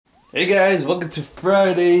Hey guys, welcome to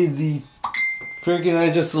Friday. I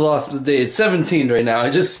just lost the day. It's 17 right now. I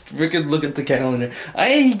just freaking look at the calendar.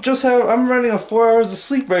 I'm running on 4 hours of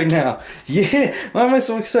sleep right now. Yeah, why am I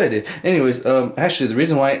so excited? Anyways, actually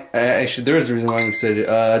there is a reason why I'm excited.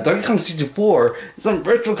 Donkey Kong 64 is on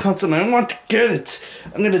Virtual Console and I want to get it.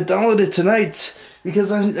 I'm gonna download it tonight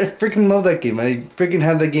because I freaking love that game. I freaking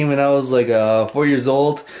had that game when I was like 4 years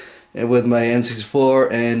old with my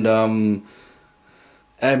N64 and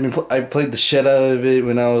I played the shit out of it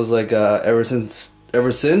when I was like ever since I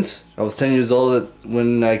was 10 years old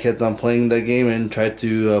when I kept on playing that game and tried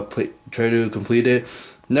to complete it.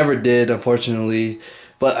 Never did, unfortunately,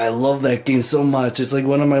 but I love that game so much. It's like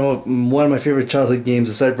one of my favorite childhood games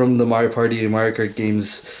aside from the Mario Party and Mario Kart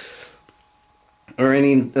games or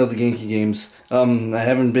any of the GameCube games. I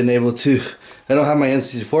haven't been able to. I don't have my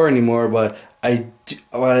N64 anymore, but I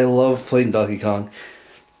love playing Donkey Kong.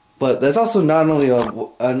 But that's also not only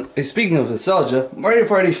speaking of nostalgia, Mario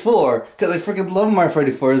Party 4, because I freaking love Mario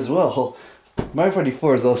Party 4 as well. Mario Party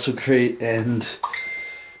 4 is also great, and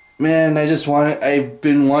man, I've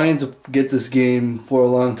been wanting to get this game for a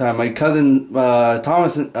long time. My cousin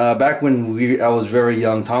Thomas, back when I was very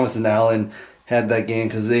young, Thomas and Alan had that game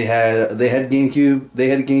because they had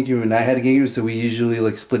GameCube, and I had a GameCube, so we usually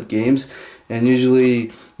like split games. And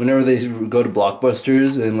usually, whenever they go to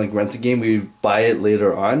Blockbusters and like rent a game, we buy it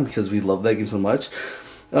later on because we love that game so much.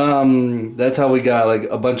 That's how we got like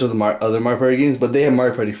a bunch of the other Mario Party games. But they had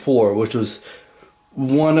Mario Party 4, which was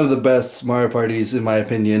one of the best Mario Parties in my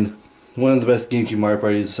opinion. One of the best GameCube Mario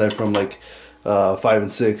Parties aside from like 5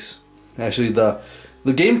 and 6. Actually, the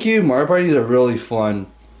GameCube Mario Parties are really fun.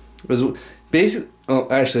 It was basic. Oh,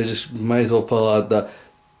 actually, I just might as well pull out the.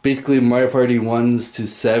 Basically, Mario Party 1s to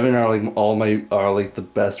 7 are like the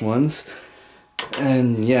best ones,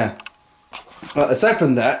 and yeah. Aside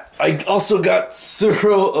from that, I also got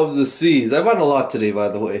Swirl of the Seas. I bought a lot today, by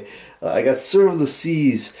the way. I got Swirl of the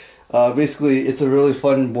Seas. Basically, it's a really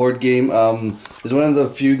fun board game. It's one of the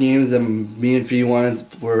few games that me and Fee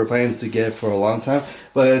were planning to get for a long time.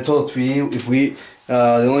 But I told Fee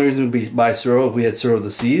the only reason we buy Swirl if we had Swirl of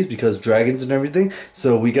the Seas because dragons and everything.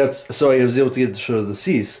 So I was able to get Swirl of the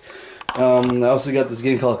Seas. I also got this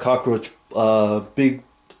game called Cockroach Big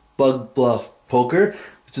Bug Bluff Poker,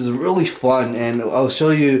 which is really fun, and I'll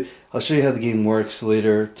show you how the game works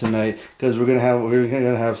later tonight because we're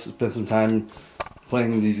gonna spend some time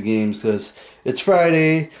playing these games because it's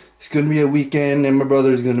Friday. It's gonna be a weekend, and my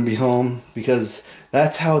brother's gonna be home because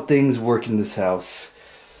that's how things work in this house.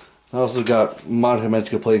 I also got Monica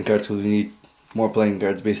Magica playing cards because we need more playing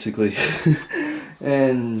cards, basically.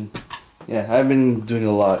 And yeah, I've been doing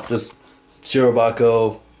a lot. Just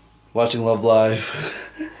Shirobako, watching Love Live.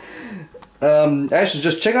 Actually,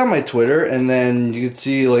 just check out my Twitter, and then you can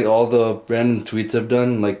see like all the random tweets I've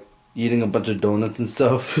done, like eating a bunch of donuts and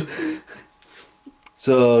stuff.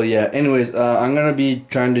 So yeah. Anyways, I'm gonna be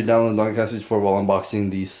trying to download Donkey Kong 64 while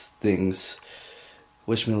unboxing these things.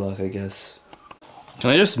 Wish me luck, I guess. Can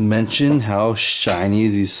I just mention how shiny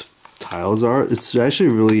these tiles are? These are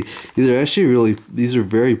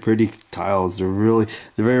very pretty tiles. They're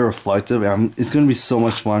very reflective. It's gonna be so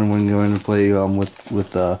much fun when going to play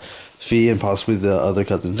with Fee and possibly the other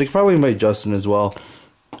cousins. They could probably invite Justin as well.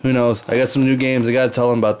 Who knows? I got some new games. I gotta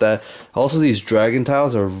tell him about that. Also, these dragon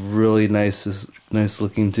tiles are really nice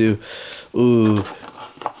looking too. Ooh.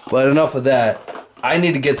 But enough of that. I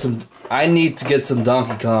need to get some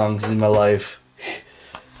Donkey Kongs in my life.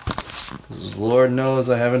 Lord knows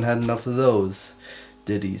I haven't had enough of those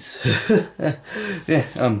ditties. Yeah,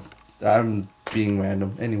 I'm being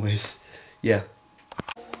random. Anyways, yeah.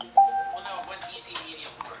 Well, no, it went easy,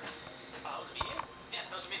 medium, hard. Oh, it was a medium? Yeah,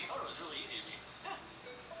 that was a medium. Oh, it was really easy to me. Yeah.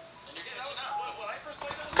 And you're catching up. When I first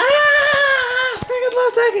played that, I freaking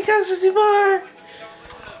love Donkey Kong 64.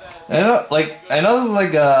 I know this is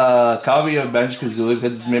like a copy of Banjo-Kazooie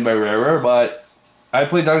because it's made by Rare, but I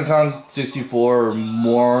played Donkey Kong 64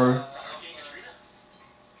 more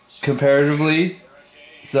comparatively,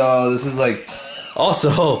 so this is like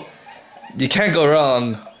also you can't go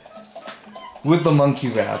wrong with the monkey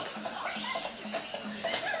rap.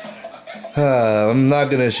 I'm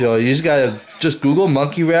not gonna show you. You just gotta Google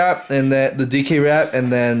monkey rap and then the DK rap,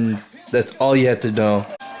 and then that's all you have to know.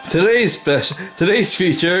 Today's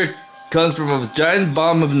feature comes from a giant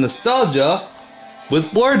bomb of nostalgia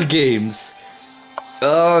with board games.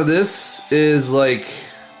 This is like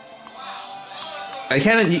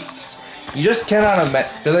you just cannot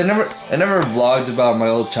imagine, because I never vlogged about my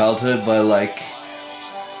old childhood, but like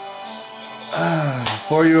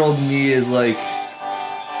 4-year-old me is like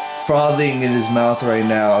frothing in his mouth right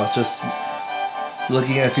now, just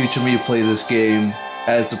looking at future me play this game.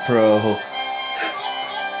 as a pro.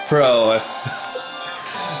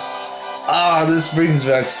 Ah, this brings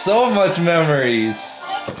back so much memories.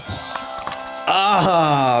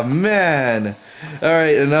 Ah, man.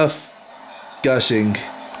 Alright, enough gushing.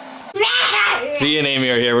 Me and Amy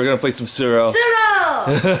are here. We're gonna play some Suro.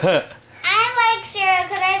 Suro! I like Suro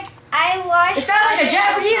because I watched. It sounds like a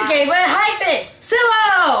Japanese game, but hype it!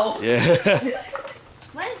 Suro! Yeah.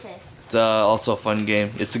 What is this? It's also a fun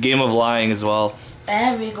game. It's a game of lying as well.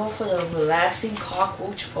 And we go for the relaxing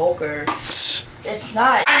cockroach poker. It's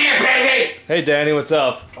not. I'm here, baby! Hey Danny, what's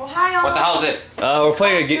up? Ohio. What the hell is this? We're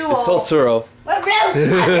playing a game. It's called Suro. What real?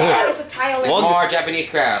 It's a tile. Well, More Japanese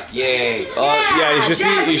crap. Yay. Yeah,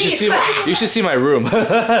 you should see my room. All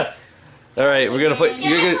right, we're gonna play.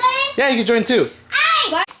 Can I play? Yeah, you can join too.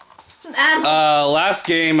 Hey! Last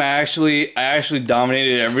game I actually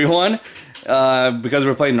dominated everyone. Because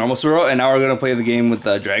we're playing normal Suro, and now we're gonna play the game with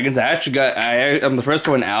the dragons. I'm the first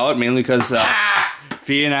one out, mainly because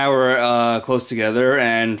Fee and I were close together,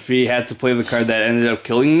 and Fee had to play the card that ended up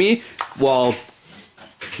killing me. Well,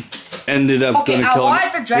 ended up Okay, gonna I kill want me.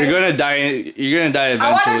 the dragon. You're gonna die. You're gonna die eventually.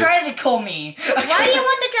 I want the dragon to kill me. Why do you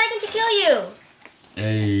want the dragon to kill you?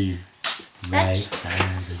 Hey,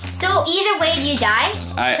 So either way, do you die?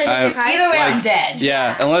 'Cause it's your card? Either way, I'm Like, dead.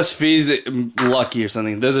 Yeah, unless Fee's lucky or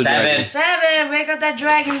something. There's a 7. dragon. 7, wake up that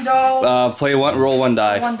dragon, though. Roll one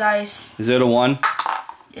die. 1 dice. Is it a 1?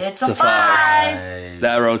 It's It's a a 5.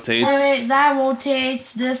 That rotates. Alright, that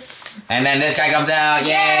rotates this. And then this guy comes out.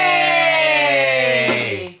 Yay!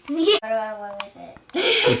 What do I want with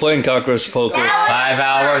it? We're playing cockroach poker. 5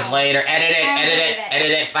 hours later. Edit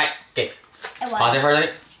it. Fight. Okay. Pause it for a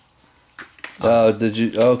second. Oh, did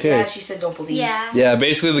you? Okay. Yeah, she said don't believe. Yeah. Yeah,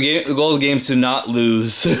 basically the goal of the game is to not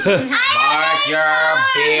lose. Mark your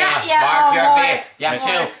beer. Yeah, Mark your oh, beer. You have 2.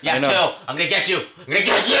 You have I know. 2. I'm gonna get you. I'm gonna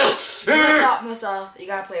get you. Musa, you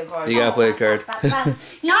gotta play a card. You gotta play a card. No one's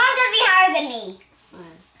gonna be higher than me.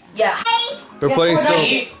 Yeah. We're Yeah, playing 4 some.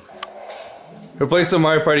 dice. We're playing some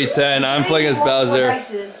Mario Party 10. I'm playing as Bowser.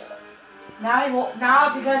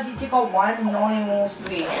 Now because he took a 1 and only rolls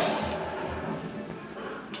 3.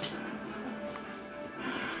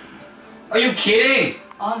 Are you kidding?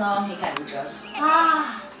 Oh no, he can't reach us.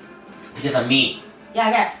 Ah. Because I'm me.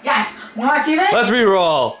 Yeah. Yes. You wanna see this? Let's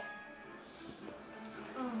re-roll.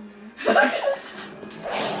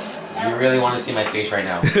 You really want to see my face right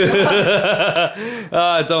now?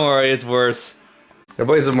 Don't worry, it's worse. We're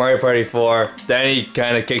playing some Mario Party 4. Danny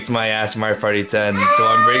kind of kicked my ass in Mario Party 10, so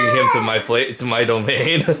I'm bringing him to my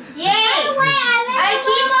domain. Yay! I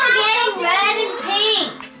keep on getting red and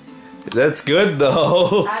pink. That's good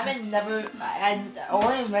though. I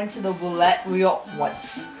only went to the roulette wheel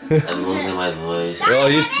once. I'm losing my voice. Well,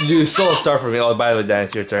 you stole a star from me. Oh, by the way, Dan,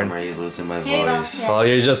 it's your I'm turn. already losing my Here you go. voice. Well,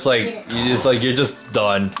 you're just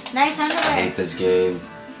done. Nice I underwear. hate this game.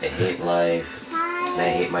 I hate life. And I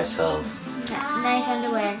hate myself. Nice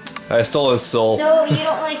underwear. I stole his soul. So you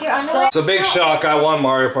don't like your underwear? So big shock, I won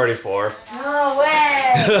Mario Party 4. No way.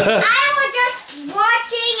 I was just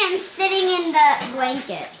watching and sitting in the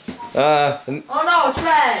blankets. Oh no, it's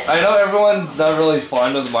red. I know everyone's not really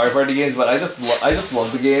fond of the Mario Party games, but I just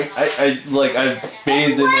love the game. I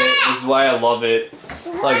bathed in it. That's why I love it.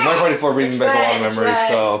 Like Mario Party 4 brings me back a lot of memories,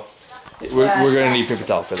 so we're gonna need paper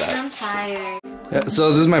towel for that. I'm tired. Yeah,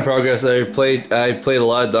 so this is my progress. I played a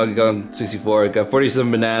lot of Donkey Kong 64. I got 47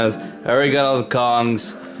 bananas. I already got all the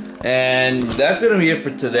Kongs, and that's gonna be it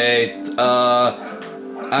for today.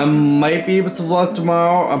 I might be able to vlog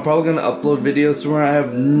tomorrow. I'm probably gonna upload videos tomorrow. I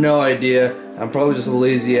have no idea. I'm probably just a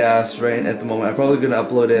lazy ass right at the moment. I'm probably gonna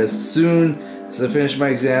upload it as soon as I finish my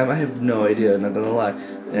exam. I have no idea, not gonna lie.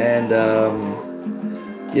 And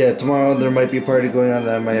yeah, tomorrow there might be a party going on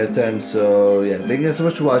that I might attend. So yeah, thank you guys so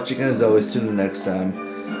much for watching, and as always, tune in next time.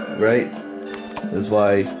 Right? That's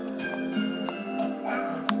why.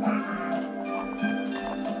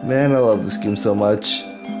 Man, I love this game so much.